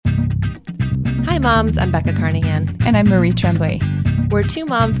Hi moms, I'm Becca Carnahan. And I'm Marie Tremblay. We're two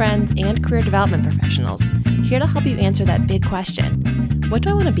mom friends and career development professionals, here to help you answer that big question. What do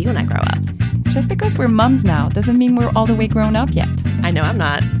I want to be when I grow up? Just because we're moms now doesn't mean we're all the way grown up yet. I know I'm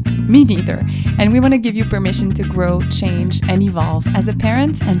not. Me neither. And we want to give you permission to grow, change, and evolve as a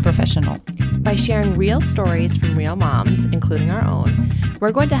parent and professional. By sharing real stories from real moms, including our own,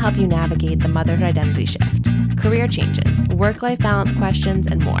 we're going to help you navigate the motherhood identity shift, career changes, work-life balance questions,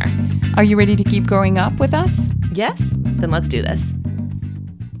 and more. Are you ready to keep growing up with us? Yes? Then let's do this.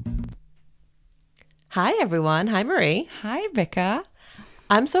 Hi, everyone. Hi, Marie. Hi, Becca.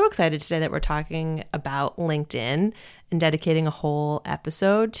 I'm so excited today that we're talking about LinkedIn and dedicating a whole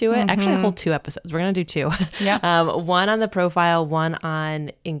episode to it. Mm-hmm. Actually, a whole 2 episodes. We're going to do 2. Yeah. One on the profile, one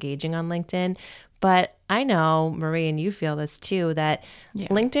on engaging on LinkedIn. But I know, Marie, and you feel this too, that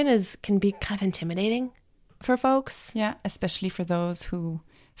LinkedIn can be kind of intimidating for folks. Yeah, especially for those who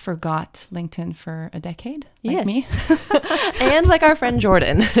forgot LinkedIn for a decade, like me. And like our friend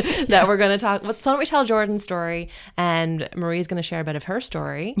Jordan, that we're going to talk. Why don't we tell Jordan's story, and Marie's going to share a bit of her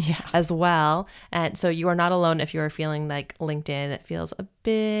story as well. And so you are not alone if you are feeling like LinkedIn feels a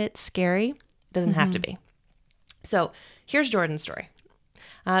bit scary. It doesn't have to be. So here's Jordan's story.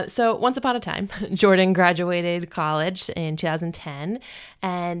 So once upon a time, Jordan graduated college in 2010,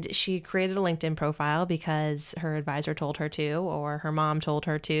 and she created a LinkedIn profile because her advisor told her to, or her mom told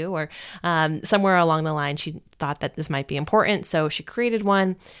her to, or somewhere along the line, she thought that this might be important. So she created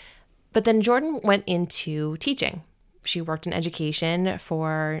one. But then Jordan went into teaching. She worked in education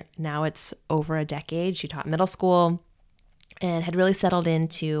for now it's over a decade. She taught middle school and had really settled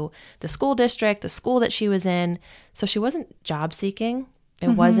into the school district, the school that she was in. So she wasn't job seeking. It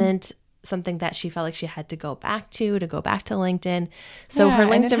wasn't something that she felt like she had to go back to LinkedIn. So her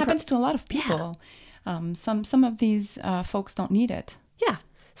LinkedIn... And it happens to a lot of people. Yeah. Some of these folks don't need it. Yeah.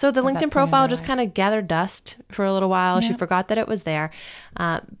 So the LinkedIn profile just kind of gathered dust for a little while. Yeah. She forgot that it was there.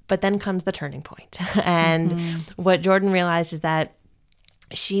 But then comes the turning point. And what Jordan realized is that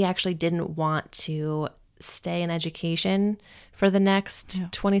she actually didn't want to stay in education for the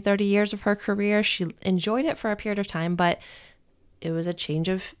next 20, 30 years of her career. She enjoyed it for a period of time, but it was a change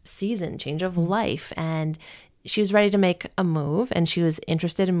of season, change of life. And she was ready to make a move, and she was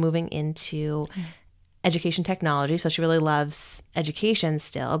interested in moving into education technology. So she really loves education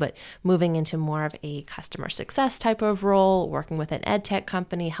still, but moving into more of a customer success type of role, working with an ed tech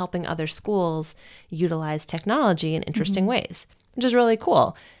company, helping other schools utilize technology in interesting ways, which is really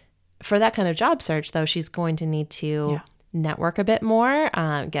cool. For that kind of job search, though, she's going to need to network a bit more,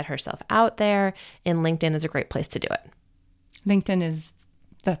 get herself out there, and LinkedIn is a great place to do it. LinkedIn is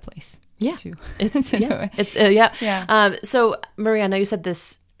the place. To So, Maria, I know you said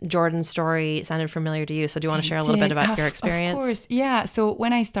this Jordan story sounded familiar to you. So do you want to share a little bit about your experience? Of course. Yeah. So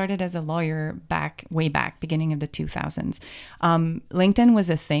when I started as a lawyer way back, beginning of the 2000s, LinkedIn was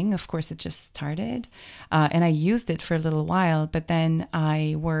a thing. Of course, it just started. And I used it for a little while, but then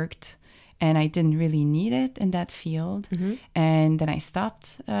I worked and I didn't really need it in that field. And then I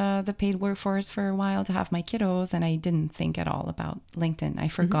stopped the paid workforce for a while to have my kiddos, and I didn't think at all about LinkedIn. I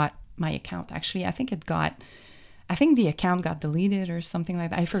forgot my account. Actually, I think the account got deleted or something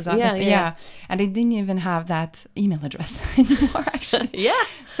like that. I forgot. And I didn't even have that email address anymore, actually.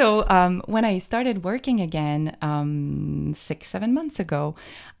 So when I started working again 6-7 months ago,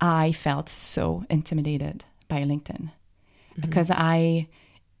 I felt so intimidated by LinkedIn because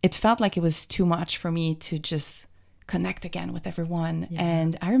it felt like it was too much for me to just connect again with everyone. Yeah.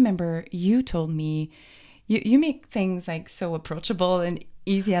 And I remember you told me, you make things like so approachable and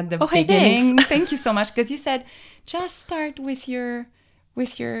easy at the beginning. Hey, thank you so much. Because you said, just start with your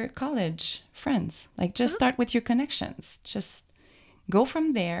college friends. Like just start with your connections. Just go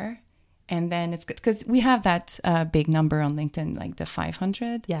from there. And then it's good. Because we have that big number on LinkedIn, like the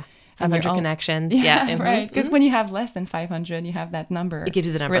 500. Yeah. 500 connections. Right. Because when you have less than 500, you have that number. It gives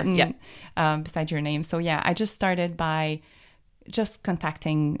you the number written beside your name. So I just started by just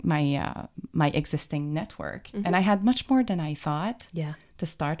contacting my existing network, and I had much more than I thought to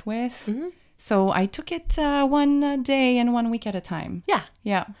start with. So I took it one day and 1 week at a time.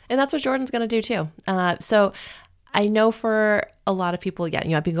 Yeah. And that's what Jordan's going to do too. So I know for a lot of people, you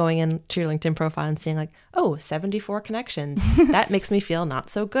might be going into your LinkedIn profile and seeing like, 74 connections. That makes me feel not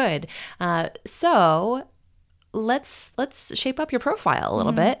so good. So let's shape up your profile a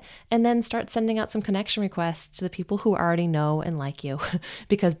little bit and then start sending out some connection requests to the people who already know and like you,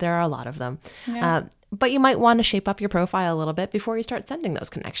 because there are a lot of them. But you might want to shape up your profile a little bit before you start sending those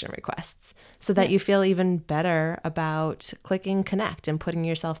connection requests so that you feel even better about clicking connect and putting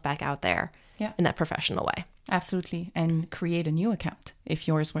yourself back out there in that professional way. Absolutely. And create a new account if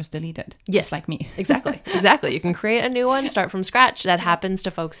yours was deleted. Yes. Just like me. Exactly. You can create a new one, start from scratch. That happens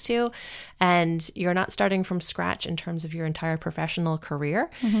to folks too. And you're not starting from scratch in terms of your entire professional career.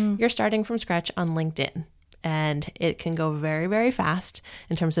 You're starting from scratch on LinkedIn. And it can go very, very fast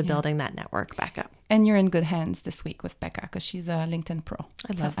in terms of building that network back up. And you're in good hands this week with Becca because she's a LinkedIn pro.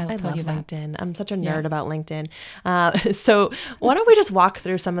 I love LinkedIn. I'm such a nerd about LinkedIn. So why don't we just walk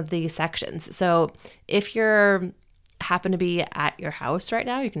through some of these sections? So if you're happen to be at your house right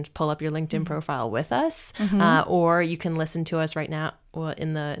now, you can pull up your LinkedIn profile with us, or you can listen to us right now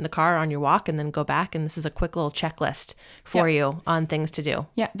in the car on your walk and then go back. And this is a quick little checklist for you on things to do.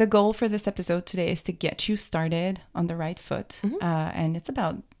 Yeah. The goal for this episode today is to get you started on the right foot. And it's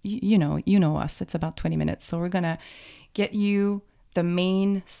about, you know us, it's about 20 minutes. So we're going to get you the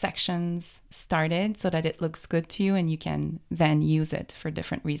main sections started so that it looks good to you and you can then use it for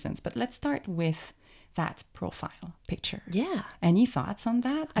different reasons. But let's start with that profile picture. Yeah. Any thoughts on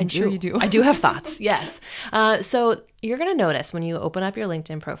that? I'm sure you do. I do have thoughts. Yes. So you're going to notice when you open up your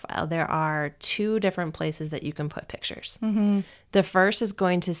LinkedIn profile, there are 2 different places that you can put pictures. The first is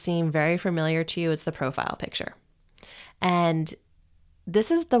going to seem very familiar to you. It's the profile picture. And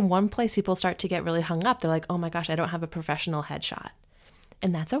this is the one place people start to get really hung up. They're like, oh my gosh, I don't have a professional headshot.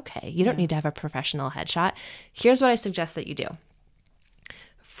 And that's okay. You don't need to have a professional headshot. Here's what I suggest that you do.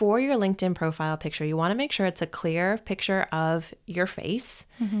 For your LinkedIn profile picture, you want to make sure it's a clear picture of your face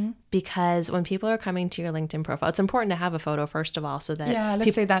because when people are coming to your LinkedIn profile, it's important to have a photo first of all so that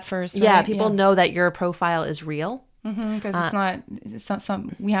let's say that first. Right? Yeah, people know that your profile is real. Because it's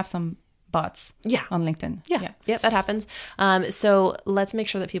not we have some bots on LinkedIn. Yeah, that happens. So let's make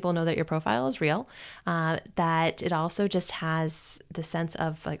sure that people know that your profile is real, that it also just has the sense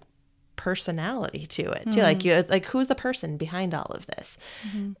of like personality to it too. Like who's the person behind all of this?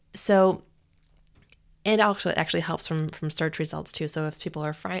 So, and also it actually helps from search results too. So if people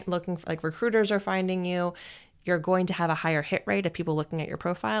are looking for, like recruiters are finding you, you're going to have a higher hit rate of people looking at your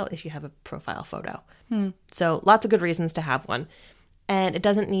profile if you have a profile photo. So lots of good reasons to have one. And it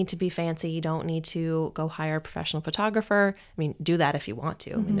doesn't need to be fancy. You don't need to go hire a professional photographer. I mean, do that if you want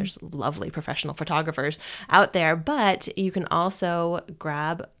to. I mean, there's lovely professional photographers out there, but you can also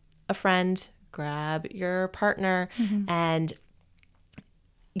grab a friend, grab your partner, and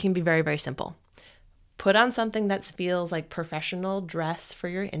you can be very, very simple. Put on something that feels like professional dress for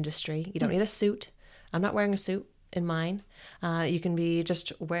your industry. You don't need a suit. I'm not wearing a suit in mine. You can be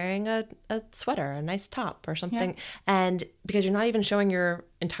just wearing a sweater, a nice top or something. And because you're not even showing your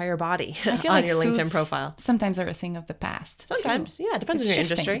entire body on like your LinkedIn profile. Sometimes are a thing of the past. Sometimes, yeah. It depends on your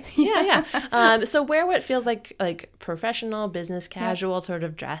industry. Yeah. So wear what feels like professional, business, casual sort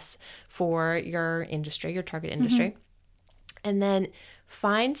of dress for your industry, your target industry. And then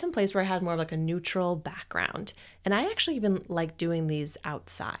find some place where it has more of like a neutral background. And I actually even like doing these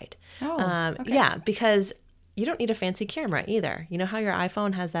outside. Okay. Yeah, because you don't need a fancy camera either. You know how your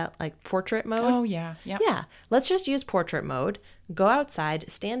iPhone has that like portrait mode? Oh, yeah. Yep. Yeah. Let's just use portrait mode. Go outside,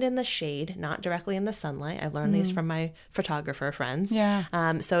 stand in the shade, not directly in the sunlight. I learned these from my photographer friends. Yeah.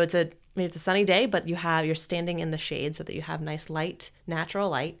 So it's a sunny day, but you're standing in the shade so that you have nice light, natural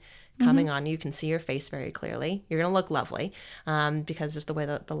light coming on. You can see your face very clearly. You're going to look lovely because just the way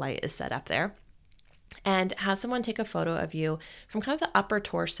that the light is set up there. And have someone take a photo of you from kind of the upper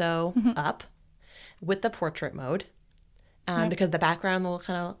torso up with the portrait mode because the background will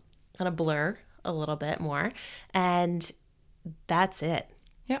kind of blur a little bit more. And that's it.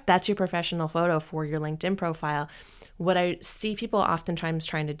 Yep. That's your professional photo for your LinkedIn profile. What I see people oftentimes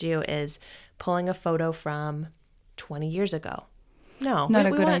trying to do is pulling a photo from 20 years ago. No, not a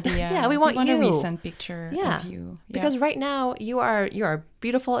good idea. Yeah, we want you. A recent picture of you. Yeah. Because right now you are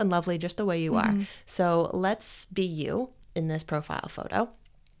beautiful and lovely just the way you are. So let's be you in this profile photo.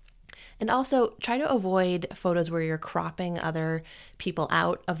 And also try to avoid photos where you're cropping other people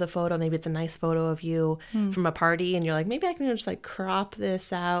out of the photo. Maybe it's a nice photo of you from a party and you're like, maybe I can just like crop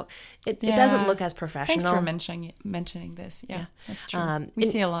this out. It doesn't look as professional. Thanks for mentioning this. Yeah, that's true. We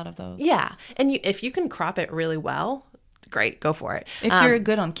see a lot of those. Yeah. And if you can crop it really well, great, go for it. If you're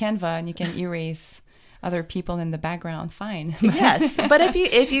good on Canva and you can erase other people in the background, fine. Yes. But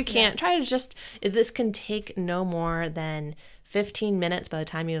if you can't, try to just, this can take no more than 15 minutes by the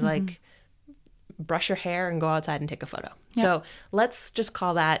time you like brush your hair and go outside and take a photo. Yep. So let's just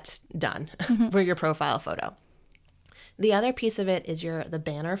call that done for your profile photo. The other piece of it is the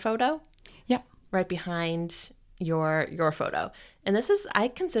banner photo. Yep. Right behind your photo. And I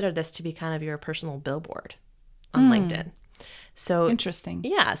consider this to be kind of your personal billboard on LinkedIn. So interesting.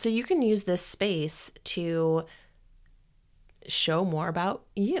 Yeah. So you can use this space to show more about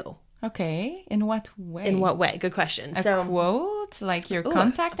you. Okay. In what way? In what way? Good question. A quote, like your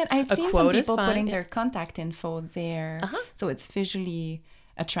contact. And I've seen some people putting their contact info there. So it's visually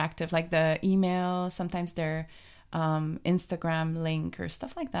attractive, like the email, sometimes their Instagram link or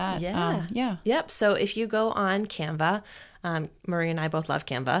stuff like that. Yep. So if you go on Canva, Marie and I both love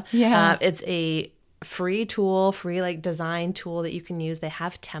Canva. It's a free tool, free like design tool that you can use. They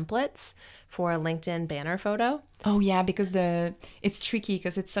have templates for a LinkedIn banner photo. Oh yeah, because it's tricky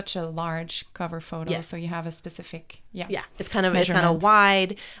because it's such a large cover photo. So you have a specific it's kind of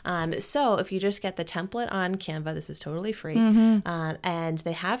wide. So if you just get the template on Canva, this is totally free, and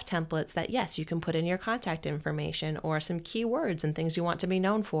they have templates that you can put in your contact information or some keywords and things you want to be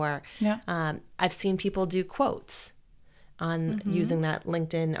known for. I've seen people do quotes on using that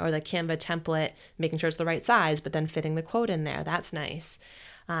LinkedIn or the Canva template, making sure it's the right size, but then fitting the quote in there. That's nice.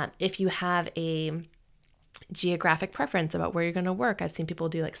 If you have a geographic preference about where you're going to work, I've seen people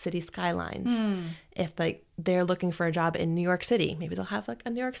do like city skylines. If like they're looking for a job in New York City, maybe they'll have like a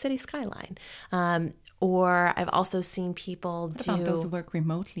New York City skyline. Or I've also seen people do those who work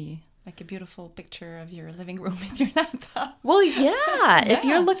remotely. Like a beautiful picture of your living room with your laptop. Well, if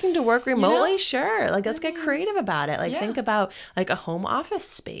you're looking to work remotely, sure. Like, let's get creative about it. Like, think about like a home office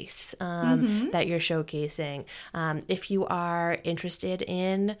space that you're showcasing. If you are interested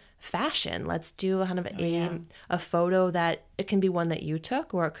in fashion, let's do kind of a photo that it can be one that you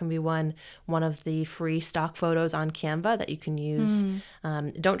took, or it can be one of the free stock photos on Canva that you can use.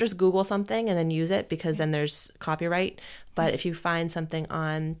 Don't just Google something and then use it, because then there's copyright. But if you find something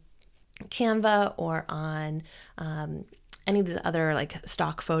on Canva or on any of these other like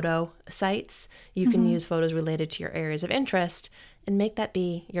stock photo sites, you can use photos related to your areas of interest and make that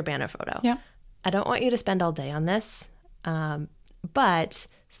be your banner photo. I don't want you to spend all day on this, but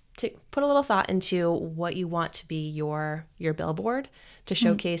to put a little thought into what you want to be your billboard to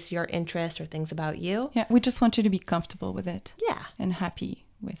showcase your interests or things about you. We just want you to be comfortable with it. And happy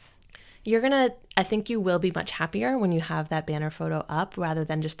with. I think you will be much happier when you have that banner photo up rather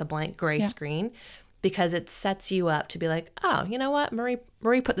than just the blank gray screen, because it sets you up to be like, oh, you know what?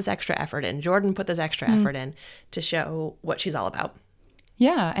 Marie put this extra effort in. Jordan put this extra effort in to show what she's all about.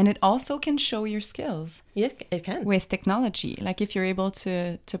 Yeah. And it also can show your skills. Yeah, it can. With technology. Like if you're able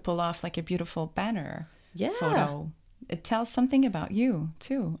to pull off like a beautiful banner photo, it tells something about you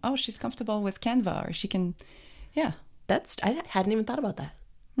too. Oh, she's comfortable with Canva, or she can, I hadn't even thought about that.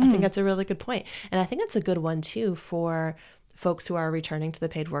 I think that's a really good point. And I think it's a good one, too, for folks who are returning to the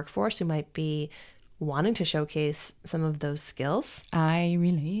paid workforce who might be wanting to showcase some of those skills. I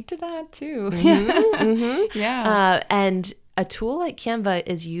relate to that, too. And a tool like Canva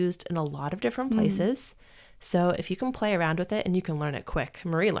is used in a lot of different places. So if you can play around with it and you can learn it quick.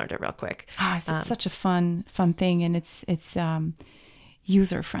 Marie learned it real quick. It's such a fun thing, and it's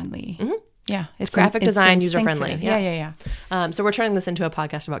user-friendly. Yeah, it's graphic design, user-friendly. Yeah. So we're turning this into a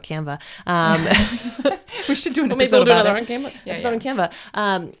podcast about Canva. We should do an episode maybe we'll do about another on Canva. Episode on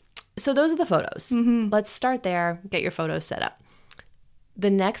Canva. So those are the photos. Let's start there. Get your photos set up.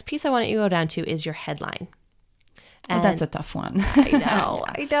 The next piece I want you to go down to is your headline. And that's a tough one.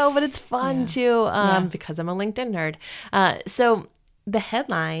 I know, but it's fun too, because I'm a LinkedIn nerd. So the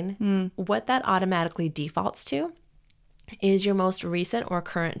headline, what that automatically defaults to is your most recent or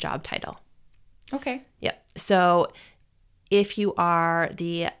current job title. Okay. Yep. So if you are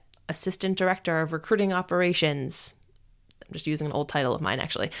the assistant director of recruiting operations, I'm just using an old title of mine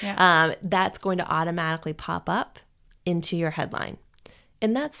actually, that's going to automatically pop up into your headline.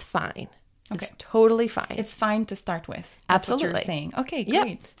 And that's fine. Okay. It's totally fine. It's fine to start with. That's Absolutely. what you're saying. Okay, great.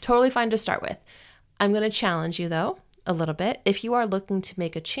 Yep. Totally fine to start with. I'm going to challenge you though a little bit. If you are looking to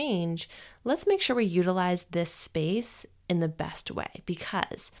make a change, let's make sure we utilize this space in the best way,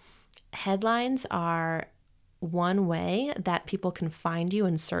 because headlines are one way that people can find you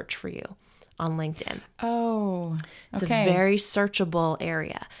and search for you on LinkedIn. Oh, okay. It's a very searchable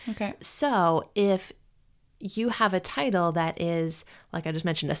area. Okay. So if you have a title that is, like I just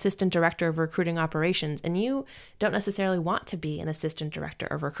mentioned, Assistant Director of Recruiting Operations, and you don't necessarily want to be an Assistant Director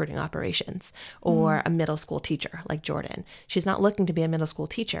of Recruiting Operations or a middle school teacher like Jordan. She's not looking to be a middle school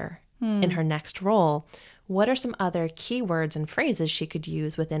teacher in her next role. What are some other keywords and phrases she could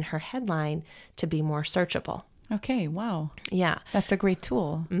use within her headline to be more searchable? Okay, wow. Yeah. That's a great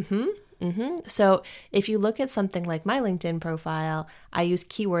tool. So if you look at something like my LinkedIn profile, I use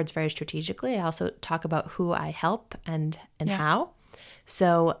keywords very strategically. I also talk about who I help and how.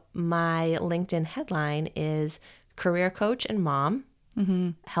 So my LinkedIn headline is Career Coach and Mom,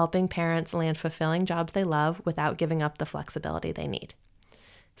 helping parents land fulfilling jobs they love without giving up the flexibility they need.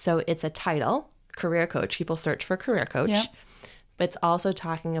 So it's a title, Career Coach. People search for Career Coach. but it's also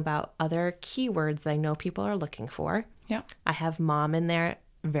talking about other keywords that I know people are looking for. Yeah. I have mom in there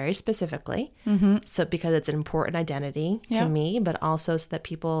very specifically. So because it's an important identity Yeah. to me, but also so that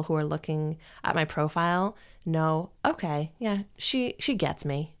people who are looking at my profile know, okay, yeah, she gets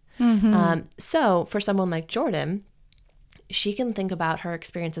me. So for someone like Jordan, she can think about her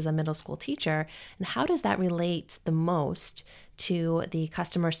experience as a middle school teacher and how does that relate the most to the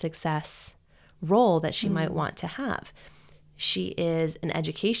customer success role that she might want to have. She is an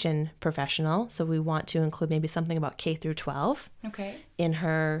education professional, so we want to include maybe something about K through 12 in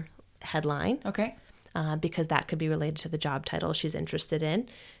her headline, because that could be related to the job title she's interested in.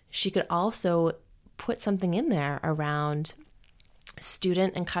 She could also put something in there around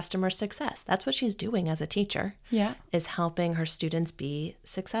student and customer success. That's what she's doing as a teacher, is helping her students be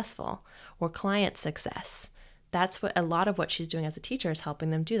successful, or client success. That's what a lot of what she's doing as a teacher is,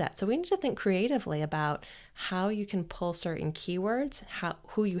 helping them do that. So we need to think creatively about how you can pull certain keywords,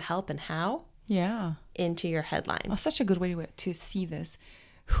 who you help and how into your headline. Well, such a good way to see this.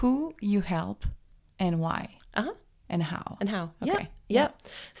 Who you help and why. And how. Okay. Yep.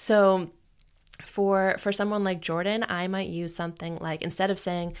 So for someone like Jordan, I might use something like, instead of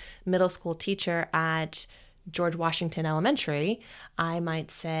saying middle school teacher at George Washington Elementary, I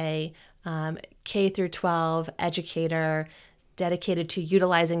might say K through 12 educator dedicated to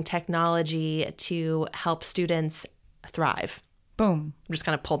utilizing technology to help students thrive. Boom. Just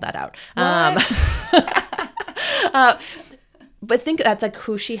kind of pulled that out. But think that's like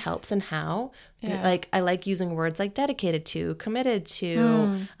who she helps and how. Like I like using words like dedicated to, committed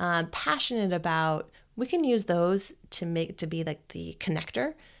to, passionate about. We can use those to be like the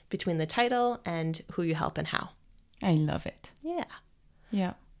connector between the title and who you help and how. I love it.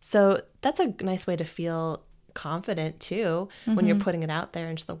 Yeah. So that's a nice way to feel confident too when you're putting it out there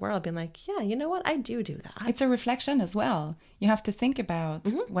into the world, being like, yeah, you know what? I do that. It's a reflection as well. You have to think about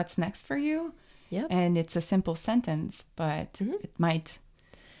what's next for you. Yeah. And it's a simple sentence, but it might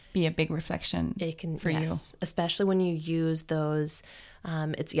be a big reflection for you. Especially when you use those.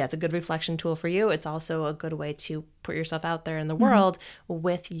 It's a good reflection tool for you. It's also a good way to put yourself out there in the world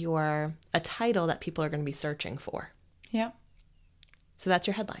with a title that people are going to be searching for. Yeah. So that's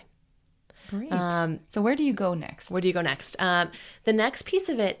your headline. Great. So where do you go next? The next piece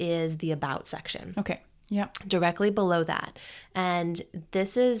of it is the about section. Okay. Yeah. Directly below that. And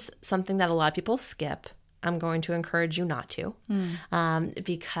this is something that a lot of people skip. I'm going to encourage you not to,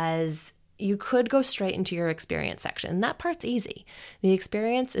 because you could go straight into your experience section. That part's easy. The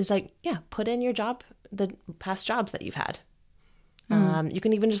experience is like, put in your job, the past jobs that you've had. You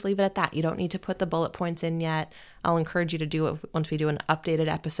can even just leave it at that. You don't need to put the bullet points in yet. I'll encourage you to do it once we do an updated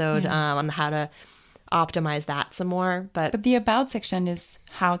episode on how to optimize that some more. But the about section is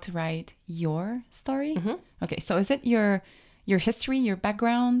how to write your story. Okay, so is it your history, your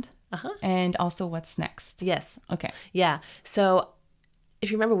background, and also what's next? Yes. Okay. Yeah. So if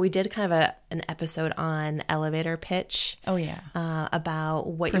you remember, we did kind of an episode on elevator pitch. Oh yeah. About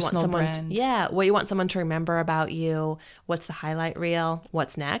what Personal you want someone. brand. What you want someone to remember about you. What's the highlight reel?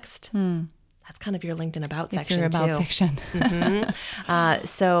 What's next? That's kind of your LinkedIn about section. It's your about section.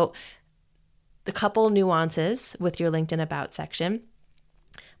 So the couple nuances with your LinkedIn about section.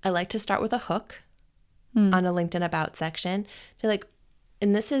 I like to start with a hook on a LinkedIn about section. To like,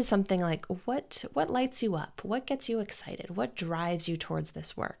 and this is something like, what lights you up? What gets you excited? What drives you towards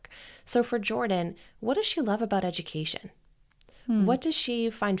this work? So for Jordan, what does she love about education? What does she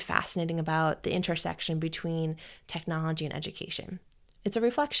find fascinating about the intersection between technology and education? It's a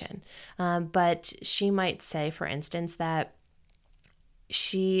reflection. But she might say, for instance, that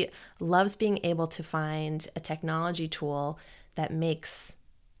she loves being able to find a technology tool that makes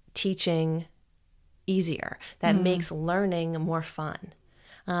teaching easier, that makes learning more fun.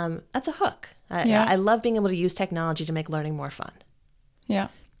 That's a hook. I love being able to use technology to make learning more fun. Yeah.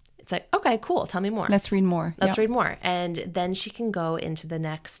 It's like, okay, cool. Tell me more. Let's read more. Let's read more. And then she can go into the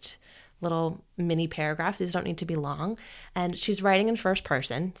next little mini paragraph. These don't need to be long. And she's writing in first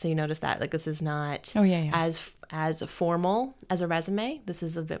person. So you notice that, like, this is not as formal as a resume. This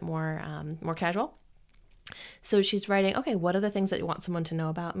is a bit more casual. So she's writing, okay, what are the things that you want someone to know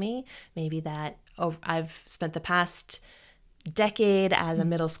about me? Maybe that I've spent the past decade as a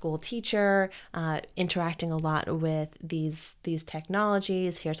middle school teacher, interacting a lot with these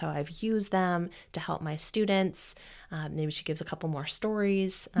technologies. Here's how I've used them to help my students. Maybe she gives a couple more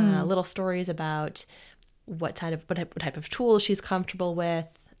stories, little stories about what type of tools she's comfortable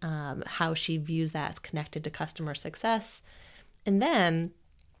with, how she views that as connected to customer success. And then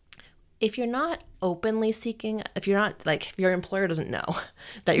if you're not openly seeking, if your employer doesn't know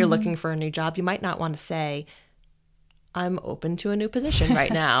that you're looking for a new job, you might not want to say, I'm open to a new position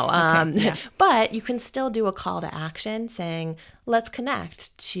right now. But you can still do a call to action saying, let's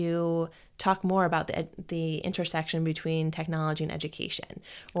connect to talk more about the intersection between technology and education.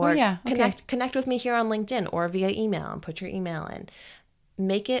 Or connect with me here on LinkedIn or via email and put your email in.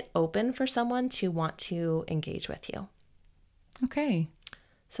 Make it open for someone to want to engage with you. Okay.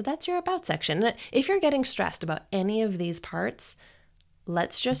 So that's your about section. If you're getting stressed about any of these parts,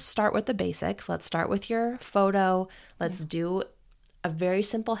 let's just start with the basics. Let's start with your photo. Let's do a very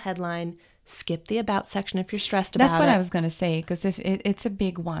simple headline. Skip the about section if you're stressed about it. That's what I was going to say, because if it's a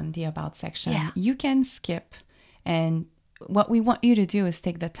big one, the about section, you can skip. And what we want you to do is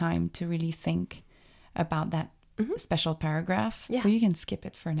take the time to really think about that special paragraph. So you can skip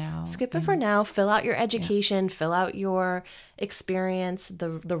it for now. Skip it for now. Fill out your education, fill out your experience,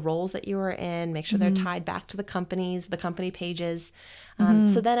 the roles that you were in, make sure they're tied back to the company pages.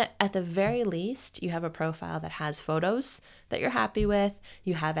 So then at the very least, you have a profile that has photos that you're happy with.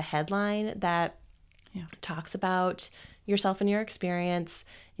 You have a headline that talks about yourself and your experience,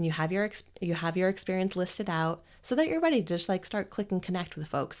 and you have your experience listed out so that you're ready to just like start clicking connect with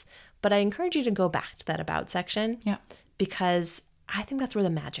folks. But I encourage you to go back to that about section because I think that's where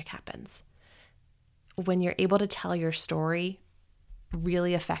the magic happens. When you're able to tell your story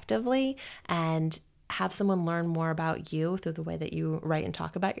really effectively and have someone learn more about you through the way that you write and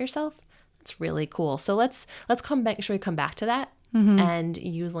talk about yourself, that's really cool. So let's make sure we come back to that and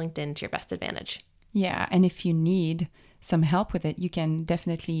use LinkedIn to your best advantage. Yeah, and if you need some help with it, you can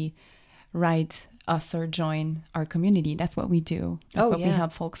definitely write us or join our community. That's what we do. That's what we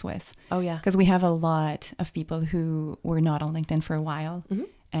help folks with. Oh, yeah. Because we have a lot of people who were not on LinkedIn for a while,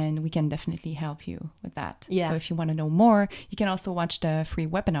 and we can definitely help you with that. Yeah. So if you want to know more, you can also watch the free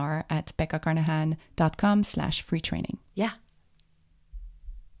webinar at beccacarnahan.com/free training. Yeah.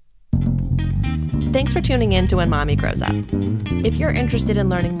 Thanks for tuning in to When Mommy Grows Up. If you're interested in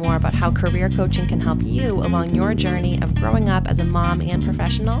learning more about how career coaching can help you along your journey of growing up as a mom and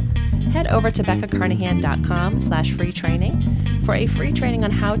professional, head over to beccacarnahan.com/free training for a free training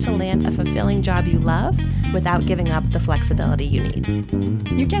on how to land a fulfilling job you love without giving up the flexibility you need.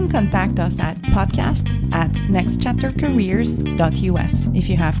 You can contact us at podcast@nextchaptercareers.us if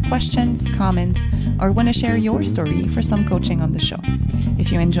you have questions, comments, or want to share your story for some coaching on the show. If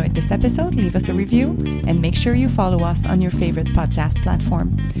you enjoyed this episode, leave us a review and make sure you follow us on your favorite podcast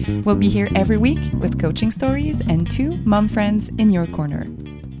platform. We'll be here every week with coaching stories and 2 mom friends in your corner.